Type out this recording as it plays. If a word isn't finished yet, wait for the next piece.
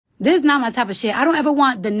This is not my type of shit. I don't ever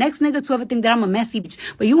want the next nigga to ever think that I'm a messy bitch.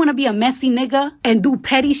 But you want to be a messy nigga and do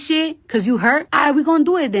petty shit because you hurt? All right, we gonna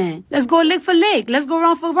do it then. Let's go lick for lick. Let's go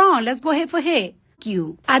wrong for wrong. Let's go hit for hit. Fuck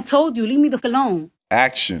you. I told you, leave me the fuck alone.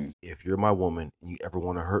 Action. If you're my woman and you ever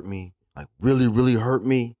want to hurt me, like really, really hurt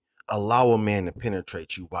me, allow a man to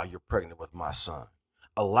penetrate you while you're pregnant with my son.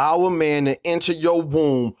 Allow a man to enter your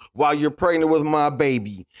womb while you're pregnant with my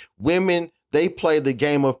baby. Women, they play the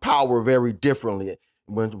game of power very differently.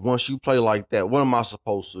 Once you play like that, what am I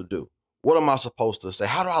supposed to do? What am I supposed to say?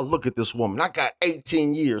 How do I look at this woman? I got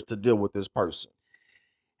 18 years to deal with this person.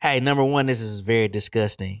 Hey, number one, this is very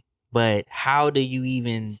disgusting. But how do you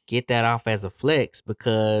even get that off as a flex?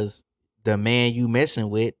 Because the man you messing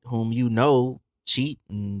with, whom you know cheat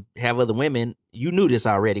and have other women, you knew this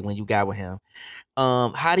already when you got with him.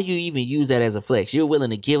 How do you even use that as a flex? You're willing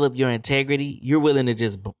to give up your integrity. You're willing to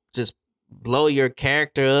just blow your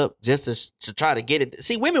character up just to try to get it.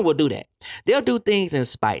 See, women will do that. They'll do things in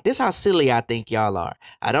spite. This is how silly I think y'all are.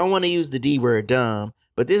 I don't want to use the D word dumb,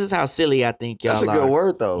 but this is how silly I think y'all are. That's a good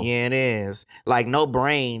word, though. Yeah, it is. Like no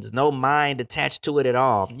brains, no mind attached to it at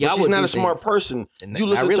all. But she's not a smart person. You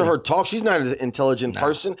listen to her talk. She's not an intelligent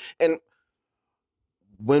person. And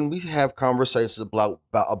when we have conversations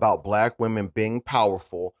about black women being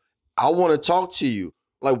powerful, I want to talk to you.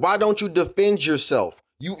 Like, why don't you defend yourself?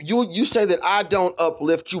 You say that I don't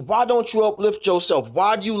uplift you. Why don't you uplift yourself?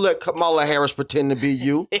 Why do you let Kamala Harris pretend to be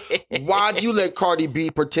you? Why do you let Cardi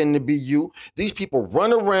B pretend to be you? These people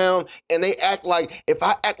run around and they act like, if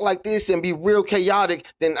I act like this and be real chaotic,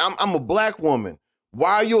 then I'm a black woman.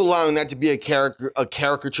 Why are you allowing that to be a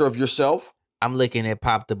caricature of yourself? I'm looking at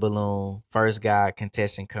Pop the Balloon. First guy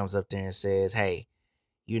contestant comes up there and says, hey,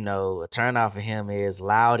 you know, a turn off of him is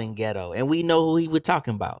loud and ghetto. And we know who he was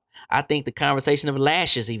talking about. I think the conversation of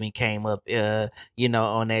lashes even came up, you know,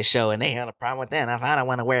 on that show. And they had a problem with that. And I don't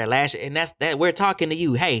want to wear lashes. And that's that. We're talking to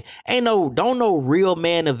you. Hey, don't no real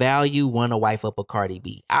man of value want to wife up a Cardi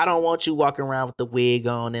B. I don't want you walking around with the wig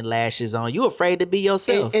on and lashes on. You afraid to be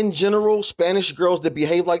yourself. In general, Spanish girls that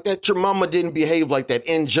behave like that, your mama didn't behave like that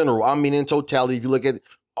in general. I mean, in totality, if you look at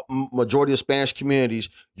majority of Spanish communities,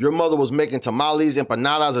 your mother was making tamales,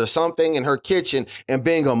 empanadas or something in her kitchen and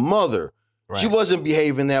being a mother. Right. She wasn't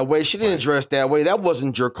behaving that way. She didn't dress that way. That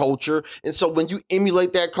wasn't your culture. And so when you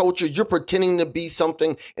emulate that culture, you're pretending to be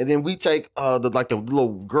something. And then we take the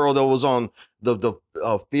little girl that was on the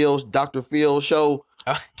Dr. Phil show.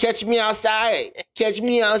 Catch me outside. Catch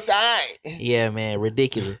me outside. Yeah, man,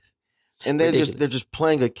 ridiculous. And they're just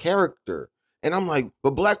playing a character. And I'm like,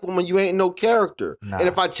 but black woman, you ain't no character. Nah. And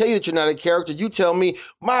if I tell you that you're not a character, you tell me,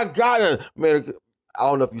 my God, man, I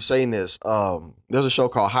don't know if you're saying this. There's a show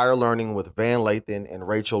called Higher Learning with Van Lathan and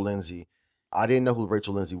Rachel Lindsay. I didn't know who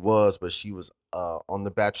Rachel Lindsay was, but she was on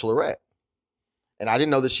The Bachelorette. And I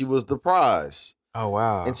didn't know that she was the prize. Oh,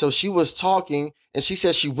 wow. And so she was talking, and she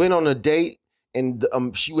said she went on a date, and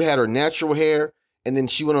she had her natural hair, and then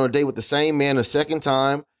she went on a date with the same man a second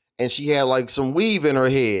time. And she had like some weave in her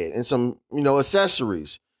head and some,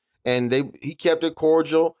 accessories. And he kept it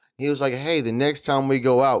cordial. He was like, hey, the next time we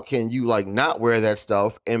go out, can you like not wear that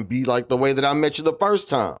stuff and be like the way that I met you the first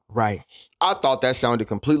time? Right. I thought that sounded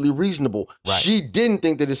completely reasonable. Right. She didn't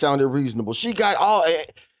think that it sounded reasonable. She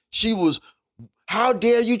was, how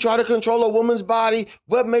dare you try to control a woman's body?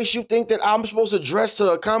 What makes you think that I'm supposed to dress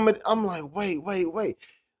to accommodate? I'm like, wait.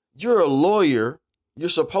 You're a lawyer. You're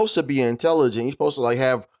supposed to be intelligent. You're supposed to like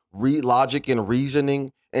have logic and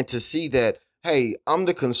reasoning, and to see that, hey, I'm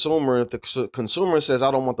the consumer. If the consumer says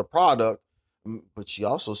I don't want the product, but she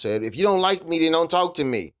also said, if you don't like me, then don't talk to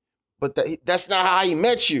me. But that's not how he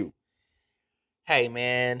met you. Hey,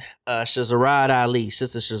 man, Sister Shazarad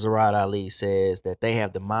Ali says that they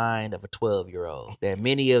have the mind of a 12-year-old, that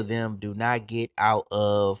many of them do not get out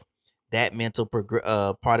of that mental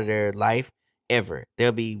part of their life ever.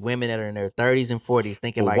 There'll be women that are in their 30s and 40s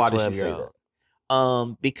thinking like 12-year-olds.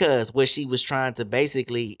 Because what she was trying to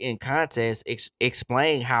basically, in context,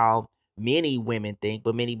 explain how many women think,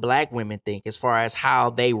 but many black women think, as far as how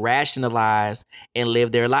they rationalize and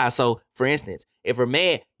live their lives. So, for instance, if a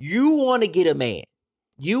man, you want to get a man,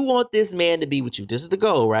 you want this man to be with you. This is the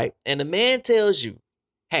goal, right? And the man tells you,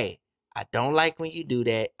 hey, I don't like when you do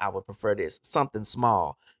that. I would prefer this, something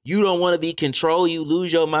small. You don't want to be controlled. You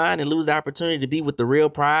lose your mind and lose the opportunity to be with the real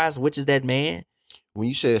prize, which is that man. When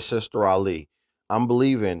you say Sister Ali, I'm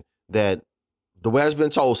believing that the way it's been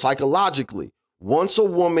told psychologically, once a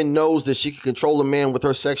woman knows that she can control a man with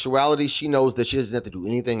her sexuality, she knows that she doesn't have to do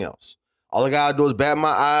anything else. All I gotta do is bat my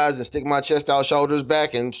eyes and stick my chest out, shoulders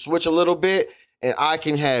back, and switch a little bit, and I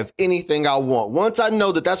can have anything I want. Once I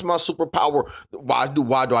know that that's my superpower, why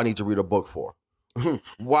do I need to read a book for?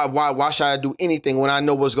 Why should I do anything when I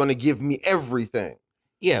know what's going to give me everything?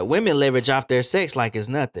 Yeah, women leverage off their sex like it's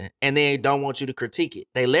nothing, and they don't want you to critique it.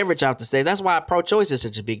 They leverage off the sex. That's why pro-choice is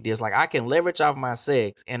such a big deal. It's like I can leverage off my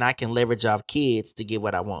sex, and I can leverage off kids to get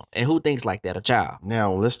what I want. And who thinks like that? A child.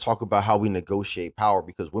 Now, let's talk about how we negotiate power,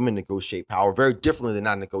 because women negotiate power very differently than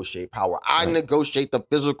I negotiate power. I negotiate the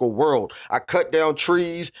physical world. I cut down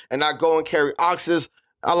trees, and I go and carry oxes.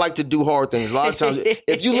 I like to do hard things. A lot of times,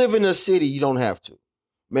 if you live in a city, you don't have to.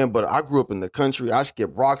 Man, but I grew up in the country. I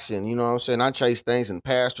skipped rocks and, you know what I'm saying? I chased things in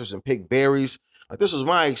pastures and picked berries. Like, this was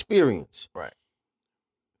my experience. Right.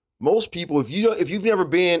 Most people, if you've never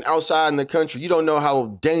been outside in the country, you don't know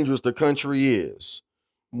how dangerous the country is.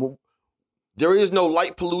 There is no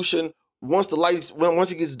light pollution. Once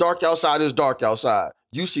it gets dark outside, it's dark outside.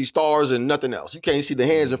 You see stars and nothing else. You can't see the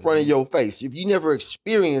hands in front of your face. If you never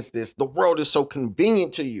experienced this, the world is so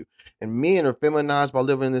convenient to you. And men are feminized by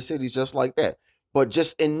living in the cities just like that. But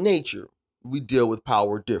just in nature, we deal with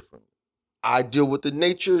power differently. I deal with the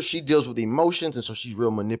nature. She deals with emotions. And so she's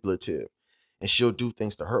real manipulative. And she'll do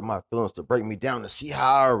things to hurt my feelings, to break me down, to see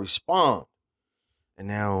how I respond. And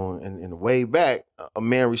now, in the way back, a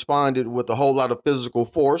man responded with a whole lot of physical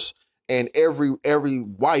force. And every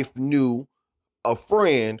wife knew a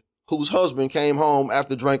friend whose husband came home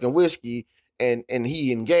after drinking whiskey and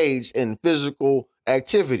he engaged in physical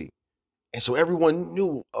activity. And so everyone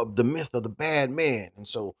knew of the myth of the bad man. And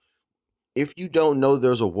so if you don't know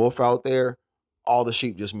there's a wolf out there, all the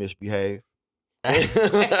sheep just misbehave.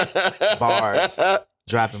 Bars.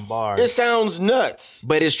 Dropping bars. It sounds nuts.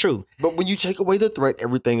 But it's true. But when you take away the threat,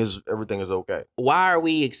 everything is okay. Why are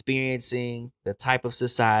we experiencing the type of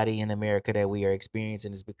society in America that we are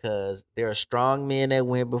experiencing is because there are strong men that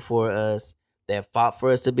went before us that fought for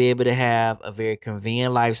us to be able to have a very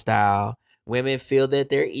convenient lifestyle. Women feel that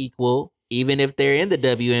they're equal. Even if they're in the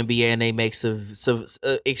WNBA and they make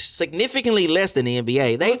significantly less than the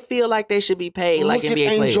NBA, they feel like they should be paid like NBA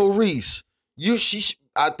players. Look at Angel Reese.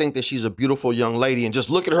 I think that she's a beautiful young lady, and just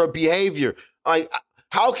look at her behavior. Like,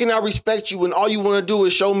 how can I respect you when all you want to do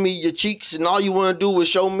is show me your cheeks and all you want to do is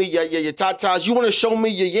show me your tatas? You want to show me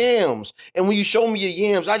your yams, and when you show me your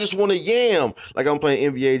yams, I just want a yam. Like I'm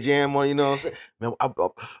playing NBA Jam on, you know what I'm saying? Man,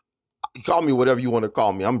 call me whatever you want to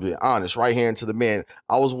call me. I'm being honest, right hand to the man.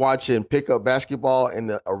 I was watching pickup basketball,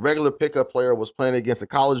 and a regular pickup player was playing against a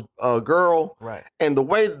college girl. Right. And the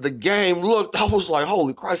way the game looked, I was like,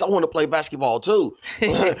 holy Christ, I want to play basketball too.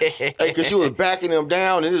 Because she was backing him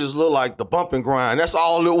down, and it just looked like the bump and grind. That's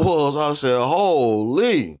all it was. I said,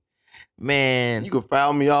 holy. Man. You can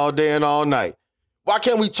foul me all day and all night. Why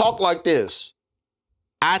can't we talk like this?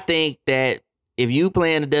 I think that if you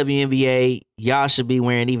play in the WNBA, y'all should be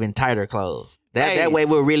wearing even tighter clothes. That way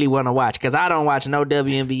we'll really want to watch. Because I don't watch no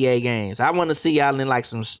WNBA games. I want to see y'all in like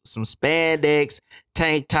some spandex,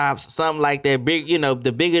 tank tops, something like that. Big,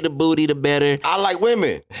 the bigger the booty, the better. I like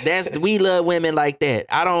women. We love women like that.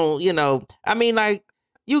 I don't,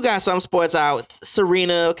 you got some sports out,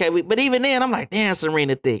 Serena, okay, but even then, I'm like, damn,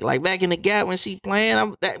 Serena thick. Like back in the Gap when she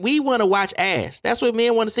playing, we want to watch ass. That's what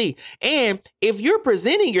men want to see. And if you're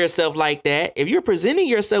presenting yourself like that, if you're presenting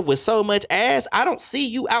yourself with so much ass, I don't see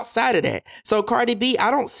you outside of that. So Cardi B,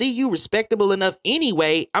 I don't see you respectable enough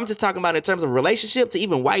anyway. I'm just talking about in terms of relationship to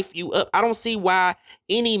even wife you up. I don't see why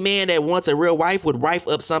any man that wants a real wife would wife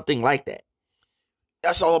up something like that.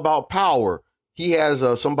 That's all about power. He has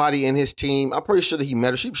somebody in his team. I'm pretty sure that he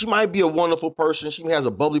met her. She might be a wonderful person. She has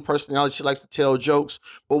a bubbly personality. She likes to tell jokes.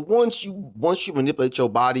 But once you manipulate your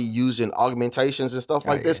body using augmentations and stuff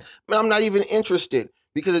like this, man, I'm not even interested,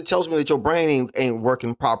 because it tells me that your brain ain't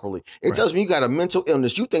working properly. It tells me you got a mental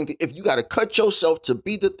illness. You think that if you got to cut yourself to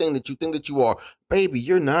be the thing that you think that you are, baby,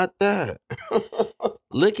 you're not that.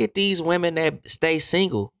 Look at these women that stay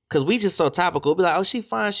single. Because we just so topical. Be like, oh, she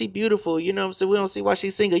fine, she beautiful. You know what I'm saying? We don't see why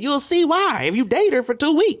she's single. You'll see why. If you date her for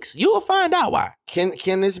 2 weeks, you'll find out why.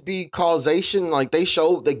 Can this be causation? Like they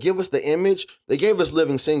give us the image. They gave us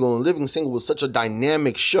Living Single, and Living Single was such a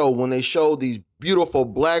dynamic show when they showed these beautiful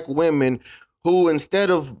black women who,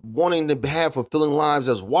 instead of wanting to have fulfilling lives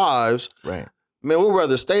as wives, right, man, we'd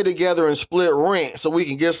rather stay together and split rent so we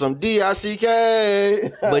can get some DICK.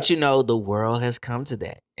 But the world has come to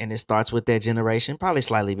that. And it starts with that generation, probably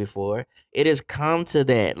slightly before. It has come to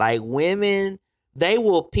that. Like women, they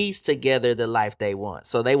will piece together the life they want.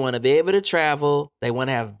 So they want to be able to travel. They want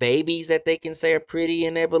to have babies that they can say are pretty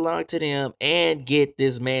and they belong to them, and get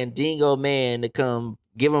this Mandingo man to come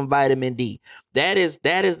give them vitamin D. That is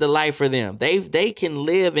the life for them. They can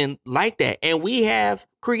live in like that. And we have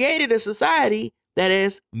created a society that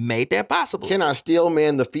has made that possible. Can I still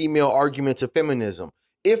man the female argument to feminism?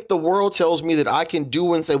 If the world tells me that I can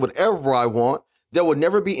do and say whatever I want, There will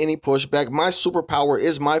never be any pushback. My superpower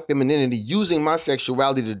is my femininity. Using my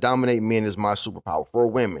sexuality to dominate men is my superpower for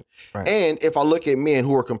women. Right. And if I look at men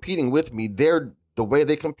who are competing with me, the way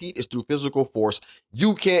they compete is through physical force.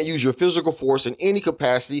 You can't use your physical force in any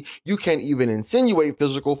capacity. You can't even insinuate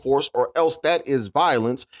physical force, or else that is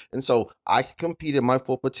violence. And so I can compete at my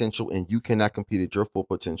full potential, and you cannot compete at your full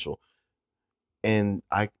potential. And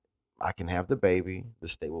I can have the baby. The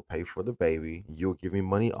state will pay for the baby. You'll give me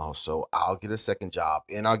money also. I'll get a second job,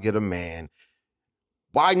 and I'll get a man.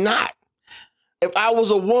 Why not? If I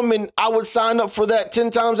was a woman, I would sign up for that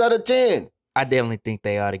 10 times out of 10. I definitely think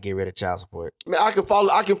they ought to get rid of child support. Man, I can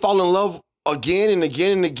fall in love again and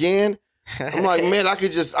again and again. I'm like, man, I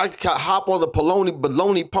could hop on the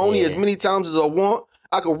baloney pony as many times as I want.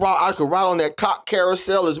 I could ride on that cock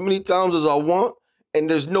carousel as many times as I want, and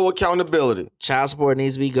there's no accountability. Child support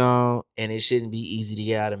needs to be gone, and it shouldn't be easy to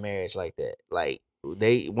get out of marriage like that. Like,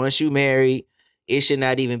 once you marry, it should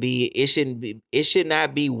not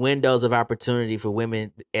be windows of opportunity for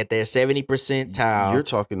women at their 70th percentile. You're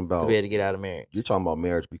talking about to be able to get out of marriage. You're talking about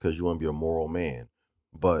marriage because you want to be a moral man.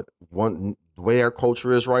 But the way our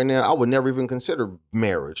culture is right now, I would never even consider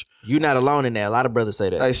marriage. You're not alone in that. A lot of brothers say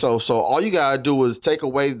that. Hey, so all you gotta do is take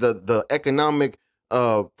away the economic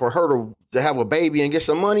for her to have a baby and get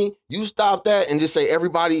some money. You stop that and just say,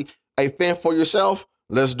 everybody, hey, fend for yourself.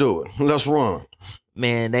 Let's do it. Let's run.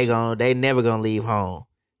 Man, they never gonna leave home.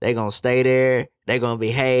 They gonna stay there. They gonna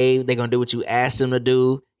behave. They gonna do what you ask them to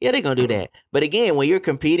do. Yeah, they gonna do that. But again, when you're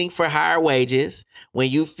competing for higher wages, when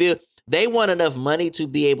you feel they want enough money to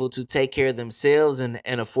be able to take care of themselves and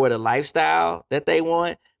afford a lifestyle that they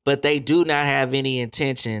want, but they do not have any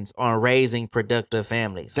intentions on raising productive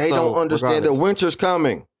families. They don't understand that winter's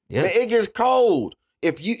coming. Yep. Man, it gets cold.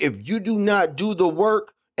 If you do not do the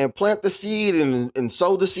work and plant the seed and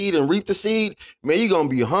sow the seed and reap the seed, man, you're going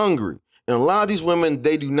to be hungry. And a lot of these women,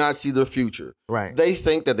 they do not see their future. Right. They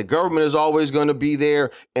think that the government is always going to be there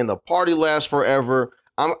and the party lasts forever.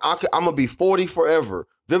 I'm going to be 40 forever.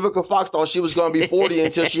 Vivica Fox thought she was going to be 40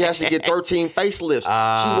 until she has to get 13 facelifts.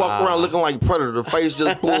 She walked around looking like Predator. The face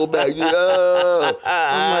just pulled back. Yeah.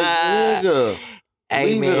 I'm like, nigga.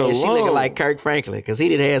 Hey, man, she looking like Kirk Franklin because he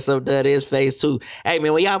done had something done to his face, too. Hey,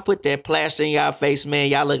 man, when y'all put that plaster in y'all face, man,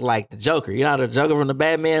 y'all look like the Joker. You know the Joker from the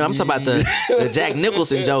Batman? I'm talking about the Jack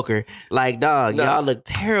Nicholson Joker. Like, dog, y'all look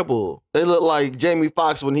terrible. They look like Jamie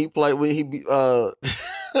Foxx when he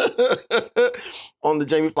on the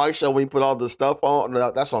Jamie Foxx show when he put all the stuff on. No,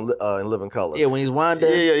 that's on In Living Color. Yeah, when he's Wanda.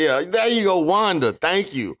 Yeah. There you go, Wanda.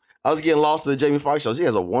 Thank you. I was getting lost in the Jamie Foxx show. He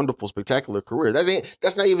has a wonderful, spectacular career.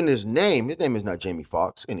 That's not even his name. His name is not Jamie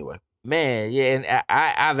Foxx. Anyway. Man, yeah, and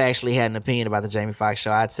I've actually had an opinion about the Jamie Foxx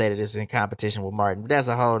show. I'd say that it's in competition with Martin, but that's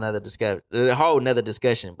a whole nother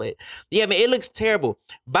discussion. But yeah, man, it looks terrible.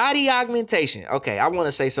 Body augmentation. Okay, I want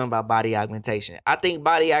to say something about body augmentation. I think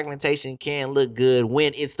body augmentation can look good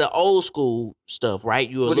when it's the old school stuff, right?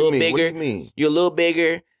 You're a little bigger. What do you mean? You're a little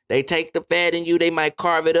bigger. They take the fat in you, they might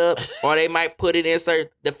carve it up, or they might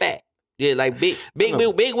insert the fat. Yeah, like big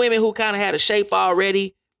women who kind of had a shape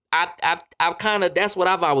already. I've kind of, that's what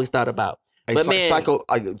I've always thought about. Hey, but man, go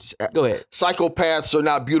ahead. Psychopaths are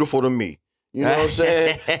not beautiful to me. You know what I'm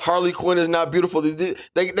saying? Harley Quinn is not beautiful. They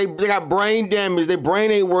got brain damage. Their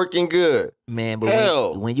brain ain't working good. Man,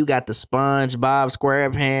 but when you got the SpongeBob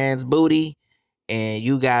SquarePants booty and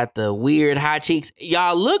you got the weird high cheeks,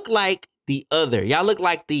 y'all look like y'all look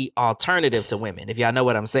like the alternative to women, if y'all know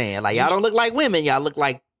what I'm saying. Like, y'all don't look like women, y'all look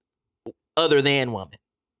like other than women.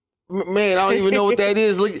 Man, I don't even know what that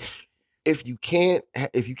is. Look, if you can't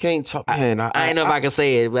talk, man, I ain't know if I can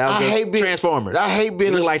say it, but I hate Transformers. I hate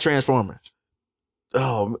being like Transformers.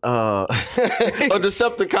 Oh, a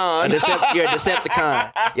Decepticon. You're a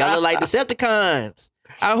Decepticon. Y'all look like Decepticons.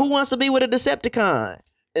 Who wants to be with a Decepticon?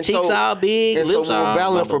 And cheeks all big, and lips so all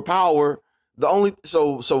battling for power.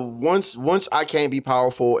 Once I can't be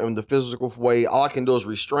powerful in the physical way, all I can do is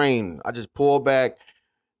restrain. I just pull back.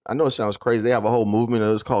 I know it sounds crazy. They have a whole movement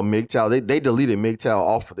that is called MGTOW. They deleted MGTOW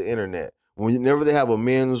off of the internet. Whenever they have a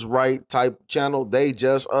men's right type channel, they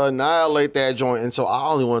just annihilate that joint. And so I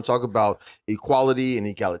only want to talk about equality and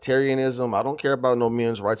egalitarianism. I don't care about no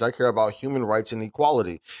men's rights. I care about human rights and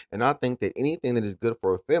equality. And I think that anything that is good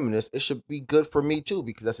for a feminist, it should be good for me too,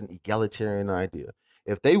 because that's an egalitarian idea.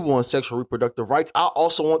 If they want sexual reproductive rights, I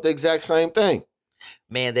also want the exact same thing.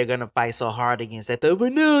 man, they're gonna fight so hard against that. But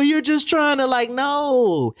no, you're just trying to like,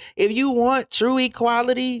 no. If you want true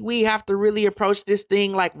equality, we have to really approach this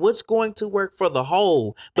thing like what's going to work for the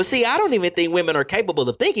whole. But see, I don't even think women are capable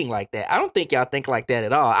of thinking like that. I don't think y'all think like that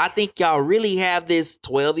at all. I think y'all really have this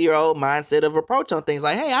 12-year-old mindset of approach on things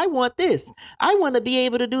like, hey, I want this. I want to be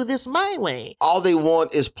able to do this my way. All they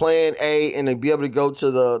want is plan A and to be able to go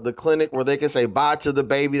to the clinic where they can say bye to the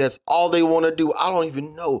baby. That's all they want to do. I don't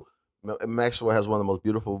even know. Maxwell has one of the most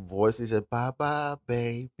beautiful voices. He said, bye-bye,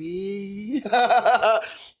 baby.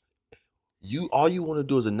 All you want to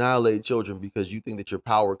do is annihilate children because you think that your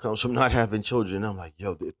power comes from not having children. And I'm like,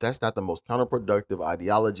 yo, if that's not the most counterproductive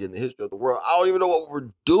ideology in the history of the world, I don't even know what we're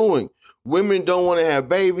doing. Women don't want to have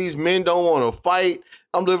babies. Men don't want to fight.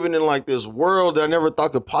 I'm living in like this world that I never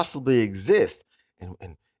thought could possibly exist. And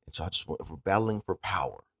so I just want, if we're battling for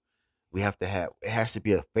power, it has to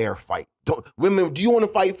be a fair fight. Women, do you want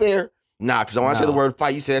to fight fair? Nah, because when I say the word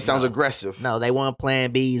fight, you say that sounds aggressive. No, they want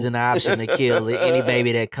plan Bs and the option to kill any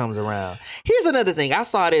baby that comes around. Here's another thing. I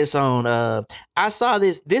saw this on,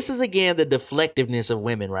 this is again the deflectiveness of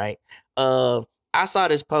women, right? I saw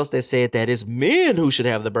this post that said that it's men who should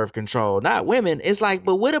have the birth control, not women. It's like,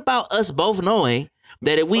 but what about us both knowing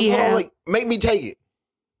that if we make me take it.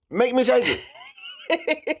 Make me take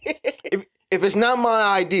it. If it's not my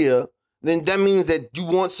idea, then that means that you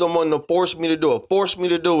want someone to force me to do it. Force me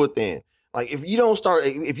to do it then. Like if you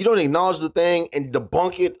don't acknowledge the thing and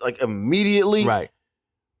debunk it like immediately. Right.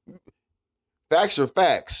 Facts are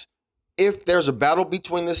facts. If there's a battle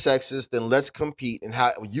between the sexes, then let's compete and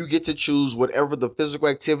how you get to choose whatever the physical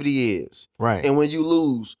activity is. Right. And when you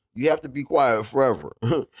lose, you have to be quiet forever.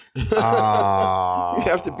 You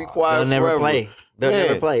have to be quiet forever. They'll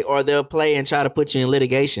never play. Or they'll play and try to put you in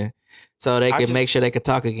litigation so they can make sure they can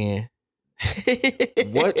talk again.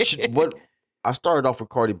 What I started off with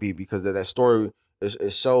Cardi B because that story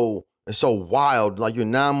is so wild. Like you're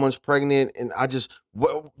 9 months pregnant, and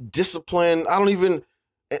discipline.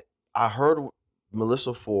 I heard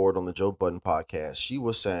Melissa Ford on the Joe Budden podcast. She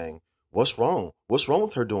was saying, "What's wrong? What's wrong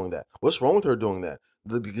with her doing that? What's wrong with her doing that?"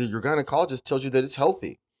 Your gynecologist tells you that it's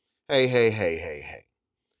healthy. Hey.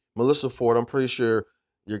 Melissa Ford, I'm pretty sure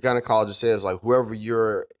your gynecologist says like whoever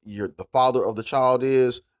you're the father of the child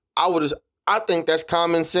is. I think that's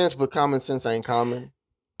common sense, but common sense ain't common.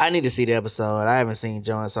 I need to see the episode. I haven't seen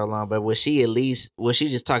Joe in so long, but was she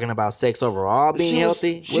just talking about sex overall being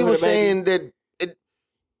healthy? She was saying that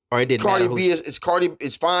Cardi B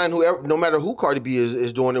it's fine. Whoever, no matter who Cardi B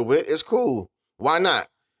is doing it with, it's cool. Why not?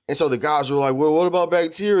 And so the guys were like, well, what about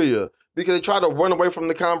bacteria? Because they try to run away from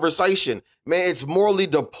the conversation. Man, it's morally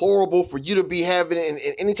deplorable for you to be having in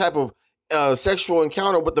any type of sexual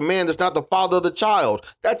encounter with the man that's not the father of the child.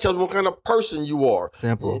 That tells me what kind of person you are.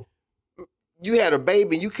 Simple. You had a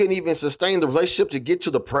baby and you couldn't even sustain the relationship to get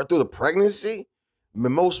to through the pregnancy. I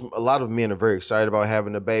mean, a lot of men are very excited about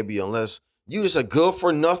having a baby unless you just a good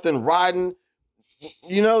for nothing riding.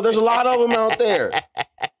 You know, there's a lot of them out there.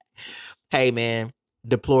 Hey man,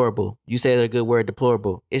 deplorable. You said a good word,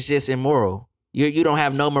 deplorable. It's just immoral. You don't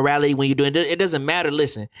have no morality when you're doing it. It doesn't matter.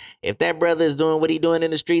 Listen, if that brother is doing what he's doing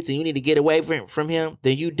in the streets and you need to get away from him,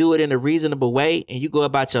 then you do it in a reasonable way and you go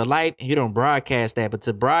about your life and you don't broadcast that. But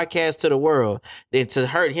to broadcast to the world, then to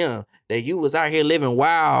hurt him, that you was out here living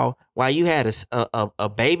wild while you had a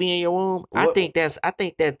baby in your womb, I think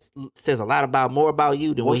that says a lot more about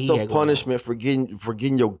you than what he had going on. What's the punishment for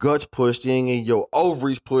getting your guts pushed in and your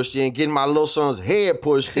ovaries pushed in, getting my little son's head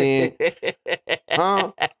pushed in?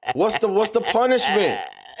 Huh? What's the punishment?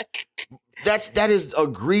 That is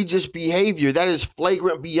egregious behavior. That is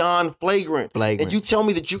flagrant beyond flagrant. And you tell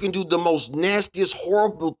me that you can do the most nastiest,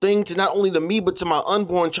 horrible thing to not only to me but to my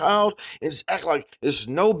unborn child and just act like it's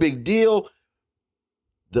no big deal.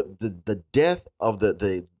 The death of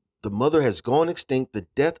the mother has gone extinct. The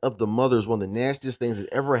death of the mother is one of the nastiest things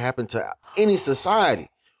that ever happened to any society.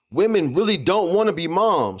 Women really don't want to be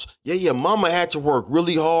moms. Yeah, mama had to work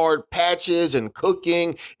really hard, patches and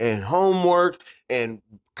cooking and homework and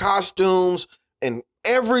costumes and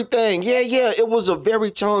everything. Yeah, it was a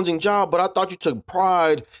very challenging job, but I thought you took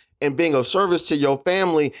pride in being of service to your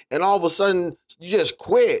family, and all of a sudden you just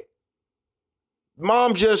quit.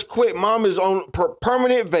 Mom just quit. Mom is on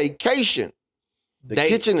permanent vacation. The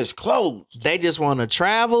kitchen is closed. They just want to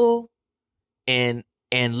travel and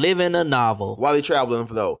live in a novel. Why they traveling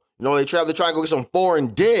for though? You know, they travel to try and go get some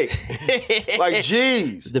foreign dick. Like,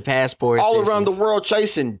 geez. The passport all system. Around the world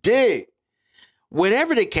chasing dick.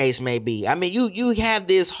 Whatever the case may be. I mean, you have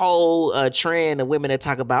this whole trend of women that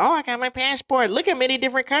talk about, I got my passport. Look how many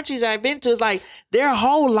different countries I've been to. It's like their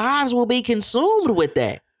whole lives will be consumed with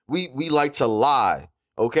that. We like to lie,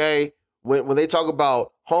 okay? when they talk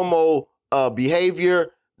about homo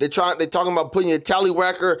behavior, they're talking about putting your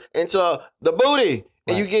tallywhacker into the booty.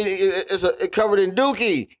 And you get it's covered in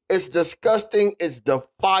dookie. It's disgusting. It's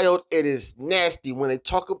defiled. It is nasty. When they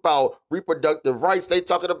talk about reproductive rights, they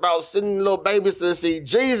talking about sending little babies to see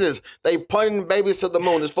Jesus. They punting babies to the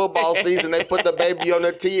moon. It's football season. They put the baby on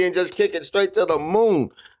the tee and just kick it straight to the moon.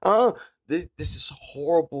 This is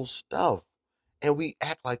horrible stuff. And we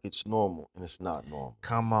act like it's normal, and it's not normal.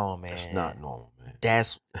 Come on, man. It's not normal, man.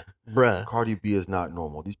 That's, bruh. Cardi B is not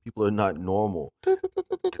normal. These people are not normal.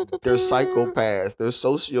 They're psychopaths. They're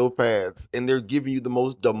sociopaths. And they're giving you the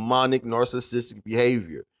most demonic, narcissistic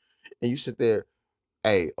behavior. And you sit there,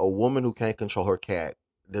 hey, a woman who can't control her cat,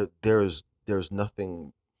 there's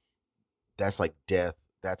nothing that's like death.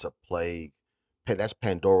 That's a plague. That's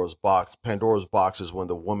Pandora's box. Pandora's box is when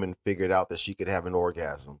the woman figured out that she could have an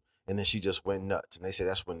orgasm. And then she just went nuts. And they say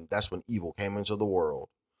that's when evil came into the world.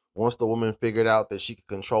 Once the woman figured out that she could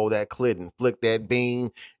control that clit and flick that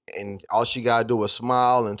bean, and all she got to do is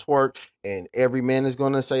smile and twerk, and every man is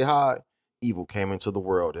going to say hi, evil came into the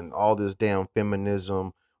world. And all this damn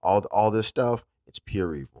feminism, all this stuff, it's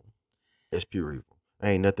pure evil. It's pure evil.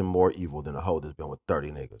 There ain't nothing more evil than a hoe that's been with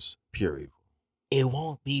 30 niggas. Pure evil. It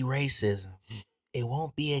won't be racism. It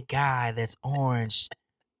won't be a guy that's orange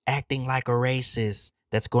acting like a racist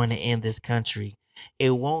that's going to end this country. It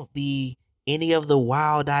won't be any of the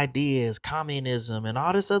wild ideas, communism, and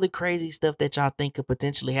all this other crazy stuff that y'all think could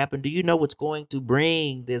potentially happen. Do you know what's going to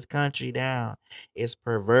bring this country down? It's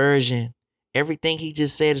perversion. Everything he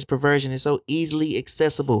just said is perversion. It's so easily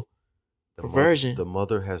accessible. Perversion. The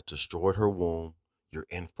mother has destroyed her womb. You're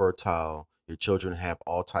infertile. Your children have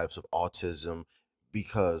all types of autism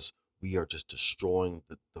because we are just destroying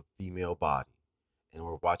the female body. And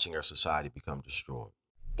we're watching our society become destroyed.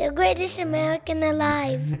 The greatest American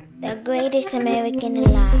alive. The greatest American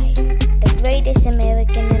alive. The greatest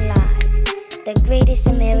American alive. The greatest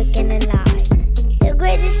American alive. The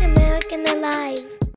greatest American alive.